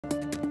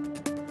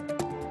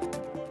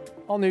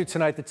All new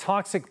tonight, the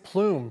toxic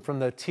plume from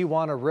the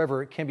Tijuana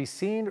River can be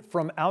seen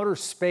from outer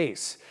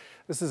space.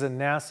 This is a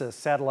NASA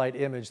satellite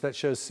image that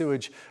shows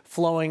sewage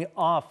flowing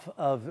off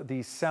of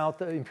the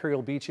South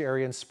Imperial Beach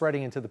area and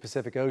spreading into the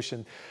Pacific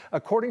Ocean.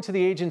 According to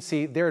the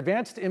agency, their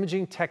advanced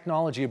imaging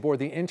technology aboard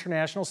the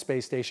International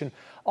Space Station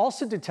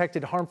also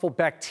detected harmful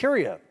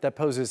bacteria that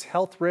poses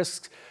health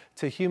risks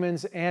to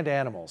humans and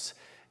animals.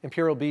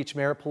 Imperial Beach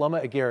Mayor Paloma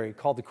Aguirre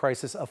called the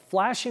crisis a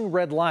flashing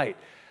red light.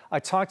 I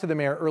talked to the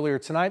mayor earlier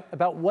tonight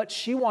about what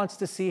she wants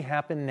to see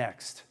happen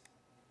next.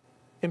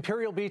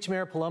 Imperial Beach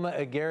Mayor Paloma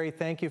Aguirre,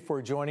 thank you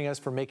for joining us,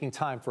 for making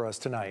time for us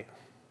tonight.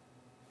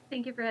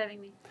 Thank you for having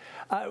me.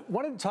 I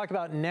wanted to talk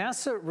about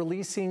NASA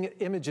releasing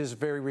images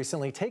very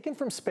recently taken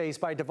from space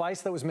by a device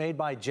that was made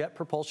by Jet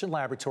Propulsion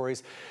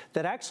Laboratories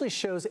that actually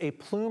shows a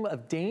plume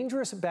of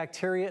dangerous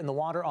bacteria in the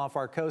water off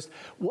our coast.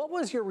 What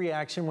was your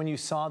reaction when you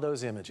saw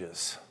those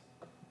images?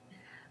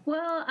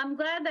 Well, I'm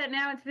glad that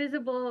now it's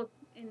visible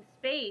in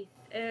space.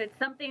 It's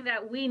something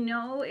that we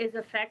know is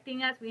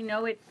affecting us. We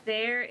know it's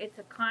there. It's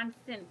a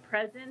constant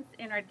presence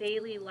in our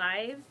daily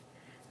lives.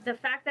 The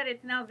fact that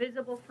it's now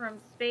visible from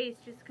space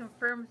just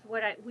confirms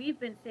what we've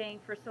been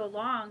saying for so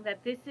long,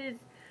 that this is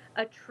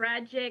a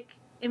tragic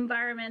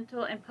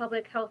environmental and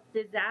public health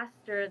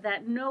disaster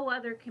that no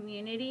other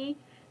community,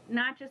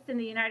 not just in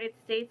the United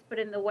States, but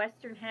in the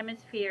Western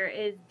Hemisphere,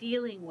 is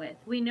dealing with.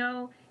 We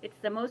know it's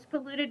the most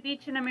polluted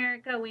beach in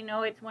America. We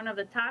know it's one of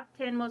the top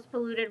 10 most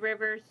polluted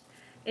rivers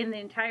in the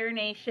entire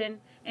nation,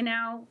 and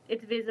now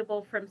it's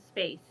visible from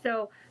space.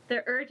 So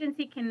the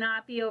urgency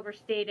cannot be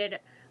overstated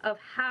of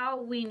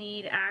how we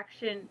need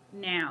action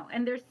now.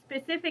 And there's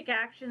specific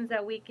actions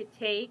that we could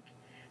take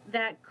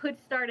that could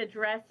start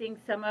addressing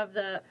some of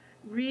the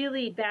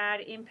really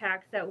bad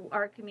impacts that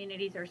our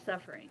communities are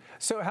suffering.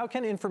 So how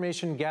can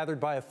information gathered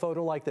by a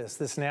photo like this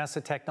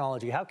NASA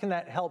technology, how can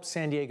that help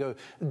San Diego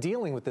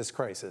dealing with this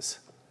crisis?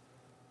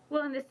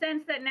 Well, in the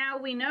sense that now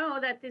we know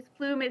that this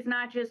plume is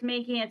not just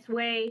making its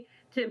way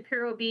to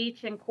Imperial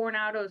Beach and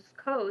Coronado's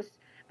coast,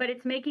 but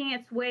it's making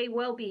its way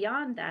well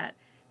beyond that.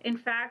 In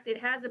fact, it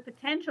has the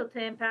potential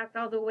to impact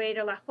all the way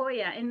to La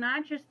Jolla, and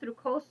not just through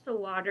coastal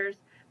waters,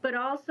 but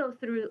also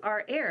through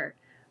our air.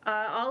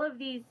 All of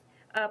these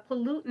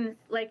pollutants,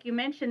 like you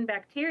mentioned,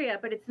 bacteria,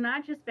 but it's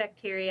not just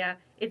bacteria,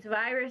 it's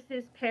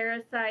viruses,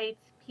 parasites,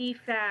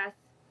 PFAS,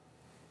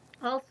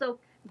 also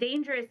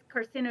dangerous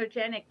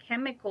carcinogenic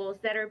chemicals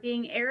that are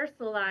being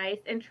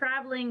aerosolized and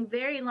traveling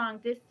very long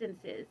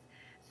distances.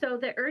 So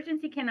the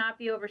urgency cannot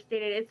be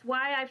overstated. It's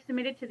why I've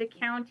submitted to the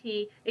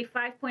county a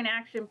 5-point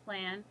action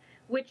plan,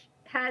 which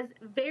has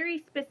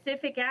very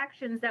specific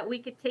actions that we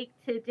could take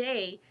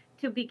today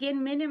to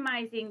begin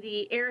minimizing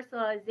the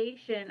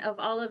aerosolization of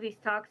all of these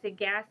toxic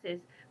gases,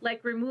 like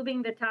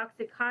removing the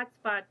toxic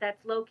hotspot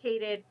that's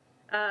located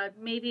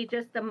maybe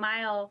just a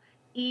mile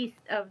east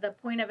of the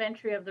point of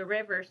entry of the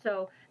river.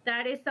 So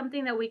that is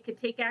something that we could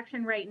take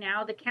action right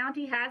now. The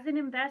county hasn't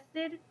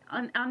invested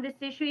on this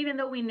issue, even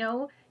though we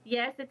know,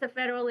 yes, it's a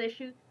federal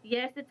issue,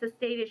 yes, it's a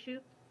state issue,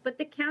 but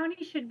the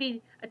county should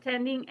be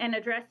attending and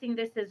addressing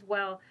this as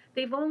well.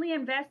 They've only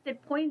invested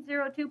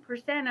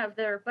 0.02% of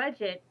their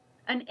budget,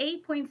 an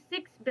 $8.6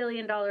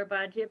 billion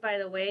budget, by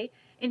the way,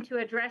 into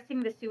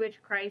addressing the sewage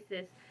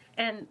crisis.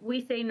 And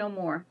we say no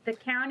more. The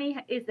county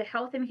is the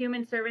Health and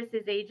Human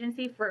Services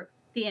agency for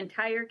the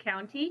entire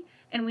county,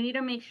 and we need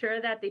to make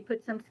sure that they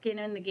put some skin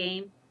in the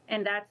game,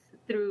 and that's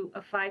through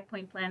a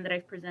 5-point plan that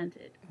I've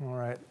presented. All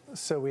right,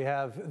 so we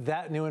have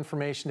that new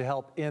information to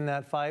help in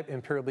that fight.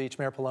 Imperial Beach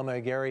Mayor Paloma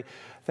Aguirre,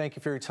 thank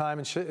you for your time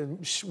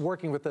and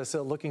working with us,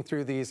 looking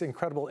through these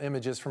incredible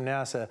images from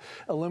NASA,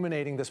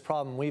 illuminating this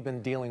problem we've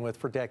been dealing with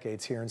for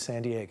decades here in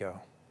San Diego.